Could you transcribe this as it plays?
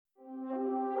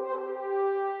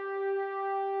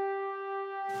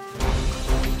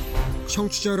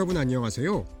청취자 여러분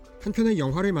안녕하세요. 한 편의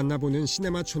영화를 만나보는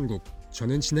시네마 천국.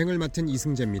 저는 진행을 맡은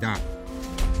이승재입니다.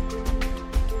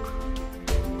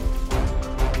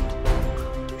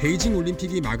 베이징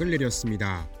올림픽이 막을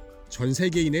내렸습니다. 전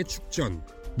세계인의 축전,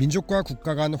 민족과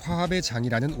국가 간 화합의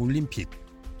장이라는 올림픽.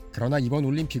 그러나 이번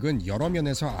올림픽은 여러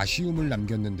면에서 아쉬움을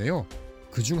남겼는데요.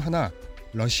 그중 하나,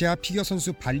 러시아 피겨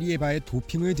선수 발리에바의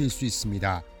도핑을 들 수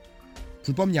있습니다.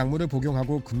 불법 약물을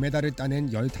복용하고 금메달을 따낸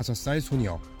 15살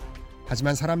소녀.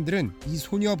 하지만 사람들은 이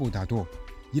소녀보다도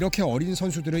이렇게 어린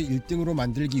선수들을 1등으로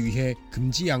만들기 위해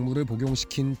금지 약물을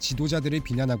복용시킨 지도자들을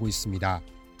비난하고 있습니다.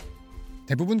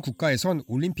 대부분 국가에선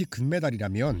올림픽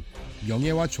금메달이라면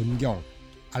명예와 존경,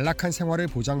 안락한 생활을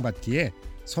보장받기에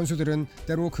선수들은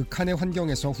때로 극한의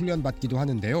환경에서 훈련받기도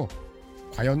하는데요.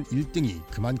 과연 1등이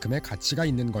그만큼의 가치가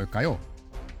있는 걸까요?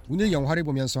 오늘 영화를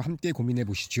보면서 함께 고민해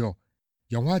보시죠.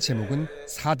 영화 제목은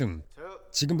 4등.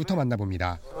 지금부터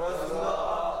만나봅니다.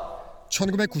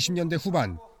 1990년대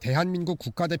후반 대한민국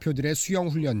국가대표들의 수영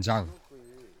훈련장.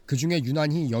 그중에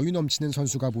유난히 여유 넘치는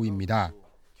선수가 보입니다.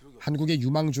 한국의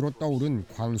유망주로 떠오른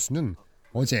광수는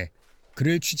어제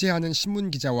그를 취재하는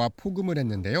신문기자와 포금을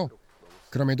했는데요.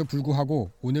 그럼에도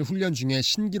불구하고 오늘 훈련 중에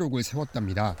신기록을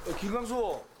세웠답니다.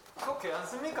 김광수, 그거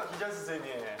괜찮습니까 기자 선생님?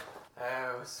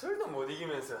 에휴, 술도 못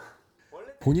이기면서.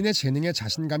 본인의 재능에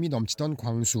자신감이 넘치던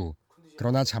광수.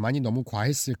 그러나 자만이 너무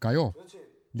과했을까요?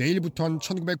 내일부턴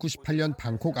 1998년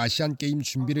방콕 아시안게임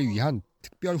준비를 위한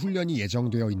특별 훈련이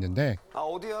예정되어 있는데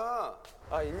어디야?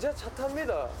 이제 차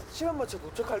탑니다. 시간 맞춰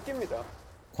도착할 겁니다.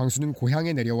 광수는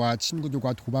고향에 내려와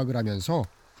친구들과 도박을 하면서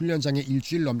훈련장에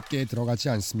일주일 넘게 들어가지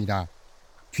않습니다.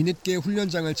 뒤늦게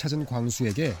훈련장을 찾은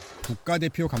광수에게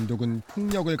국가대표 감독은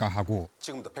폭력을 가하고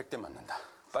지금부터 100대 맞는다.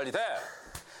 빨리 돼!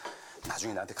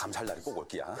 나중에 나한테 감사할 날이 꼭 올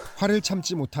거야. 화를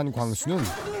참지 못한 광수는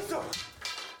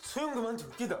수영 그만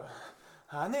좀 끼다.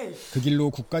 안 해. 그 길로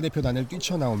국가대표단을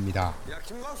뛰쳐나옵니다. 야,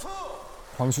 김광수!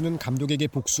 광수는 감독에게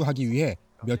복수하기 위해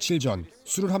며칠 전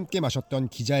술을 함께 마셨던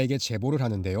기자에게 제보를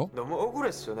하는데요. 너무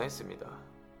억울해서 전화했습니다.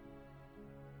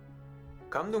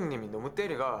 감독님이 너무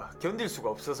때리가 견딜 수가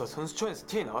없어서 선수촌에서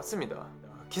튀어 나왔습니다.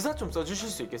 기사 좀 써주실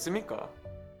수 있겠습니까?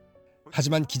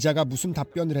 하지만 기자가 무슨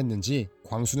답변을 했는지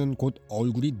광수는 곧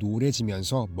얼굴이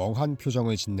노래지면서 멍한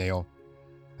표정을 짓네요.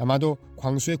 아마도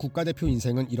광수의 국가대표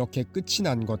인생은 이렇게 끝이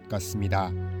난 것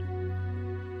같습니다.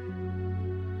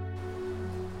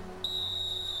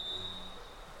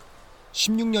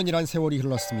 (16년이란) 세월이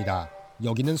흘렀습니다.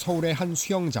 여기는 서울의 한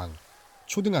수영장.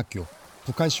 초등학교,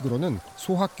 북한식으로는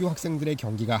소학교 학생들의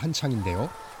경기가 한창인데요.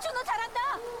 준호 잘한다.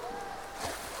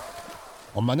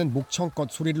 엄마는 목청껏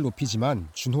소리를 높이지만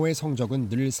준호의 성적은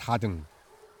늘 4등.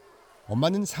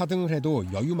 엄마는 4등을 해도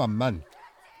여유만만.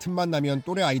 틈만 나면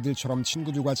또래 아이들처럼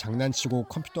친구들과 장난치고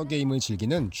컴퓨터 게임을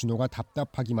즐기는 준호가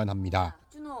답답하기만 합니다.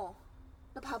 준호,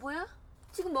 너 바보야?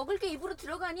 지금 먹을 게 입으로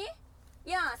들어가니?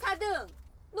 야, 4등.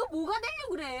 너 뭐가 되려고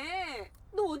그래?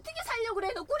 너 어떻게 살려고 그래?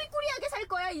 너 꾸리꾸리하게 살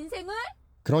거야, 인생을?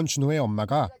 그런 준호의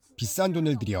엄마가 비싼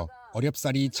돈을 들여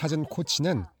어렵사리 찾은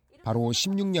코치는 바로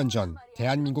 16년 전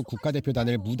대한민국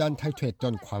국가대표단을 무단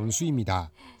탈퇴했던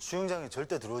광수입니다. 수영장에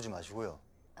절대 들어오지 마시고요.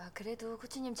 그래도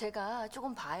코치님 제가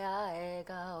조금 봐야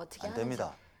애가 어떻게 안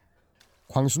됩니다.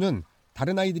 광수는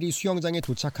다른 아이들이 수영장에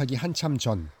도착하기 한참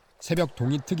전 새벽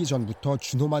동이 트기 전부터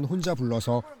준호만 혼자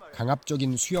불러서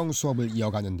강압적인 수영 수업을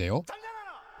이어가는데요.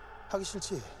 하기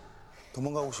싫지.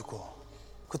 도망가고 싶고.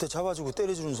 그때 잡아주고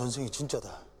때려주는 선생이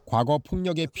진짜다. 과거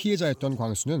폭력의 피해자였던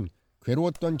광수는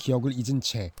괴로웠던 기억을 잊은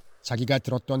채 자기가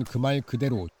들었던 그 말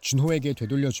그대로 준호에게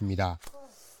되돌려줍니다.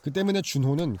 그 때문에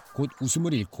준호는 곧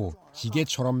웃음을 잃고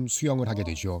기계처럼 수영을 하게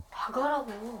되죠.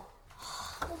 나가라고.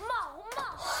 엄마.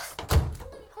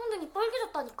 형들이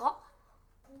빨개졌다니까?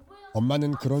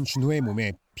 엄마는 그런 준호의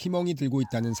몸에 피멍이 들고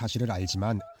있다는 사실을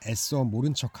알지만 애써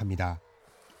모른 척합니다.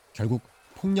 결국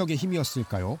폭력의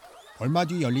힘이었을까요? 얼마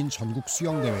뒤 열린 전국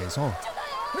수영대회에서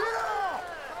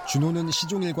준호는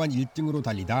시종일관 1등으로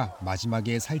달리다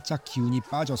마지막에 살짝 기운이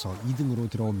빠져서 2등으로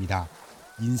들어옵니다.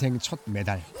 인생 첫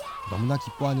메달. 너무나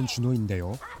기뻐하는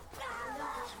준호인데요.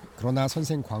 그러나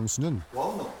선생 광수는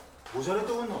와우, 뭐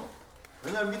잘했다고 했노?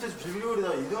 맨날 밑에서 빌빌거리다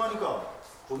 2등하니까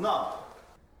혼나.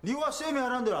 니와 쌤이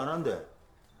하라는 대로 안 한대.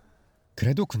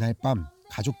 그래도 그날 밤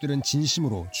가족들은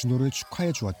진심으로 준호를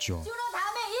축하해 주었죠. 준호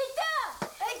다음에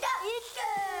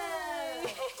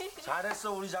 1등!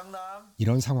 잘했어 우리 장남.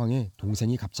 이런 상황에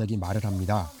동생이 갑자기 말을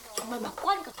합니다. 정말 맞고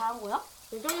하니까 잘한 거야?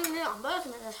 예전에는 안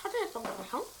받았으면 사죄했던 거야,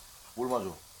 형? 뭘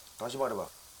맞아? 다시 말해봐.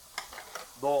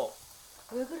 너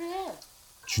왜 그래?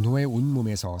 준호의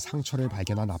온몸에서 상처를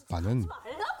발견한 아빠는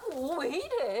말라고, 왜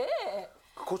이래?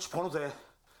 코치 번호 돼.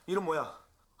 이름 뭐야?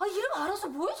 이름 알아서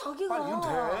뭐해, 자기가? 빨리 이름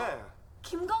돼.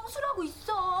 김강수라고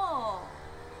있어.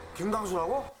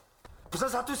 김강수라고? 부산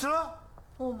사투리 쓰나?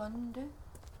 맞는데?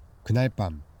 그날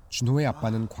밤 준호의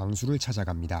아빠는 광수를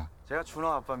찾아갑니다. 제가 준호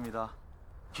아빠입니다.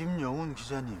 김영훈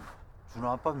기자님, 준호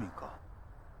아빠입니까?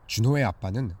 준호의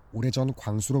아빠는 오래전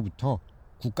광수로부터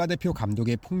국가대표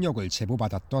감독의 폭력을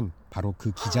제보받았던 바로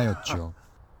그 기자였죠.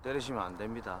 때리시면 안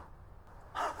됩니다.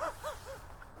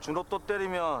 준호 또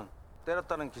때리면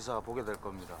때렸다는 기사 보게 될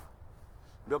겁니다.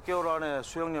 몇 개월 안에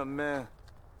수영연맹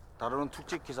다루는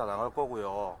특집 기사 나갈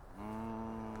거고요.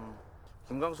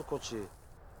 김강수 코치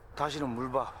다시는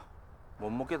물밥 못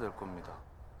먹게 될 겁니다.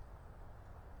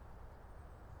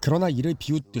 그러나 이를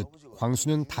비웃듯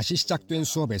광수는 다시 시작된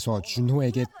수업에서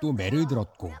준호에게 또 매를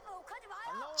들었고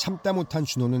참다 못한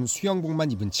준호는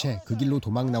수영복만 입은 채 그 길로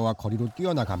도망 나와 거리로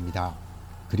뛰어나갑니다.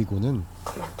 그리고는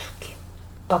그만둘게.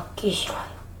 맞기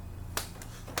싫어요.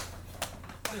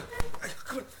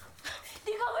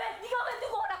 네가 왜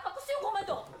누구 허락받고 수영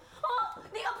그만둬?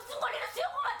 네가 무슨 권리로 수영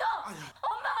그만둬?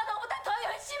 엄마가 너보다 더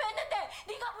열심히 했는데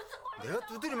네가 무슨 권리로? 내가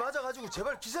두드리 맞아가지고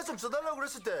제발 기사 좀 써달라고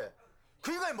그랬을 때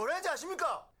그 인간이 뭐라 했는지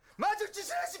아십니까? 맞을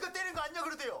짓을 했으니까 때린 거 아니냐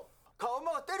그러대요.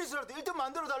 엄마가 때리시라도 1등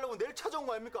만들어달라고 내일 찾아온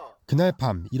거 아닙니까? 그날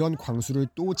밤 이런 광수를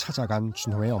또 찾아간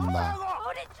준호의 엄마.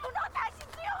 우리 준호 다시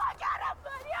수영하게 하란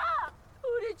말이야.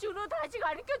 우리 준호 다시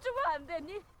가르쳐주면 안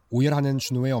되니? 오열하는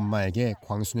준호의 엄마에게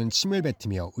광수는 침을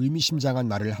뱉으며 의미심장한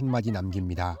말을 한마디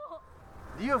남깁니다.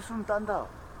 네 없으면 딴다.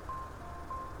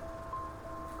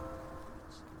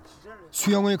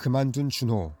 수영을 그만둔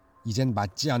준호. 이젠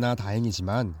맞지 않아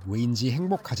다행이지만 왜인지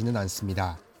행복하지는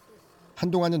않습니다.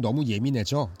 한동안은 너무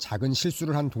예민해져 작은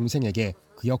실수를 한 동생에게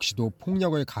그 역시도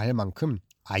폭력을 가할 만큼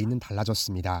아이는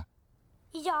달라졌습니다.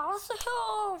 이제 알았어,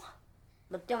 형.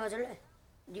 몇 대 맞을래?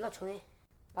 네가 정해.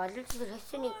 맞을 짓을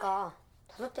했으니까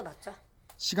 5대 맞자.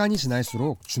 시간이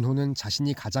지날수록 준호는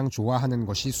자신이 가장 좋아하는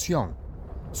것이 수영.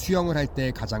 수영을 할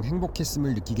때 가장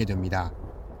행복했음을 느끼게 됩니다.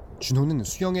 준호는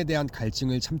수영에 대한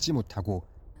갈증을 참지 못하고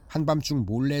한밤중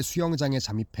몰래 수영장에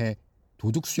잠입해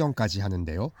도둑 수영까지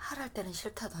하는데요. 하랄 때는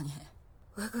싫다더니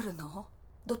왜 그래 너?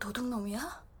 너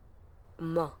도둑놈이야?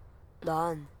 엄마,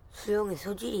 난 수영에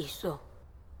소질이 있어.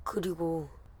 그리고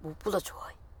무엇보다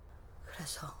좋아해.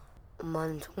 그래서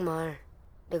엄마는 정말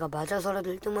내가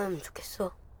맞아서라도 1등만 하면 좋겠어.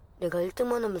 내가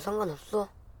 1등만 하면 상관없어.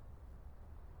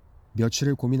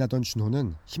 며칠을 고민하던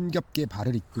준호는 힘겹게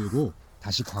발을 이끌고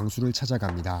다시 광수를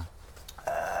찾아갑니다.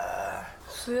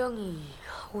 수영이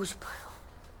하고 싶어요.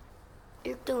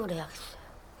 1등을 해야겠어요.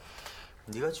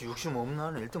 니같이 욕심 없는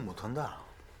나는 1등 못한다.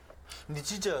 근데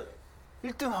진짜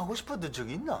 1등 하고 싶었던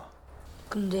적이 있나?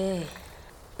 근데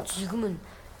지금은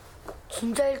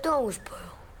진짜 1등 하고 싶어요.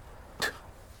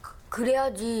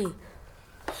 그래야지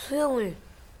수영을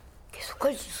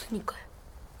계속할 수 있으니까요.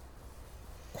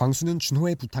 광수는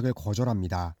준호의 부탁을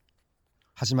거절합니다.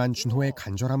 하지만 준호의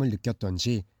간절함을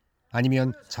느꼈던지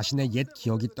아니면 자신의 옛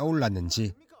기억이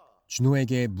떠올랐는지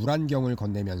준호에게 물안경을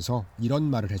건네면서 이런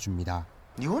말을 해줍니다.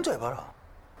 니 혼자 해봐라.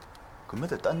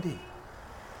 금메달 딴디.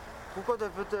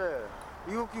 국가대표 때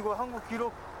이국기구 한국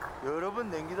기록 여러 번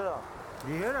남기다.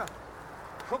 니 해라.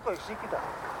 효과 있으니까.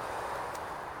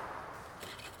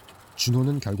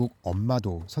 준호는 결국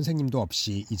엄마도 선생님도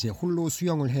없이 이제 홀로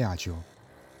수영을 해야 하죠.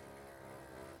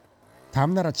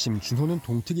 다음 날 아침 준호는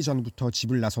동트기 전부터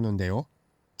집을 나서는데요.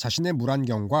 자신의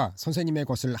물안경과 선생님의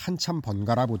것을 한참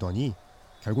번갈아 보더니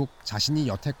결국 자신이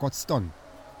여태껏 쓰던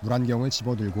물안경을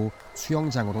집어들고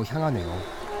수영장으로 향하네요.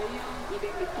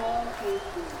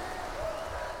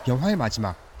 영화의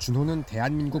마지막, 준호는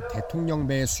대한민국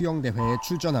대통령배 수영대회에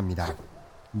출전합니다.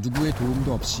 누구의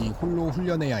도움도 없이 홀로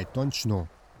훈련해야 했던 준호.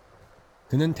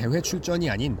 그는 대회 출전이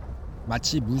아닌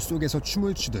마치 물속에서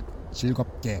춤을 추듯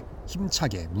즐겁게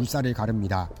힘차게 물살을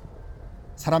가릅니다.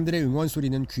 사람들의 응원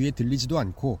소리는 귀에 들리지도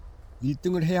않고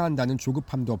 1등을 해야 한다는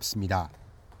조급함도 없습니다.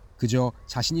 그저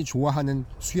자신이 좋아하는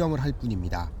수영을 할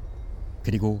뿐입니다.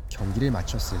 그리고 경기를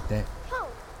마쳤을 때 형,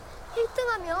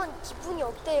 1등하면 기분이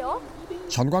어때요?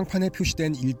 전광판에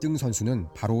표시된 1등 선수는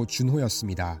바로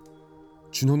준호였습니다.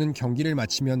 준호는 경기를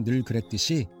마치면 늘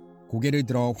그랬듯이 고개를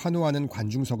들어 환호하는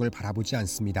관중석을 바라보지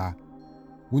않습니다.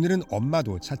 오늘은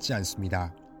엄마도 찾지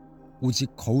않습니다.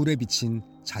 오직 거울에 비친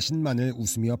자신만을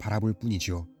웃으며 바라볼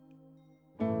뿐이죠.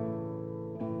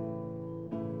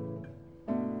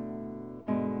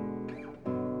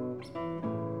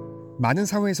 많은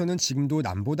사회에서는 지금도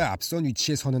남보다 앞선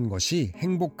위치에 서는 것이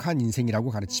행복한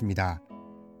인생이라고 가르칩니다.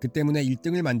 그 때문에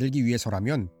 1등을 만들기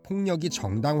위해서라면 폭력이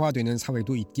정당화되는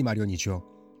사회도 있기 마련이죠.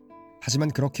 하지만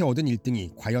그렇게 얻은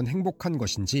 1등이 과연 행복한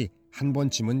것인지 한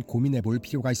번쯤은 고민해 볼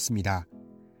필요가 있습니다.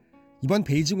 이번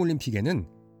베이징 올림픽에는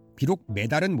비록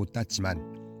메달은 못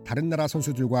땄지만 다른 나라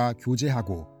선수들과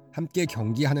교제하고 함께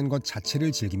경기하는 것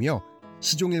자체를 즐기며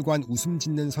시종일관 웃음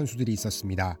짓는 선수들이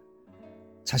있었습니다.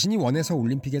 자신이 원해서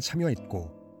올림픽에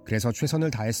참여했고 그래서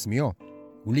최선을 다했으며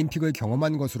올림픽을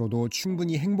경험한 것으로도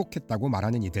충분히 행복했다고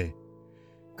말하는 이들.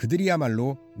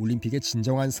 그들이야말로 올림픽의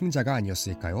진정한 승자가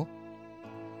아니었을까요?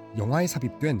 영화에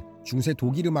삽입된 중세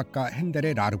독일 음악가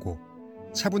핸델의 라르고.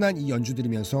 차분한 이 연주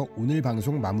들으면서 오늘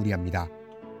방송 마무리합니다.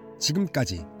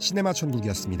 지금까지 시네마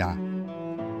천국이었습니다.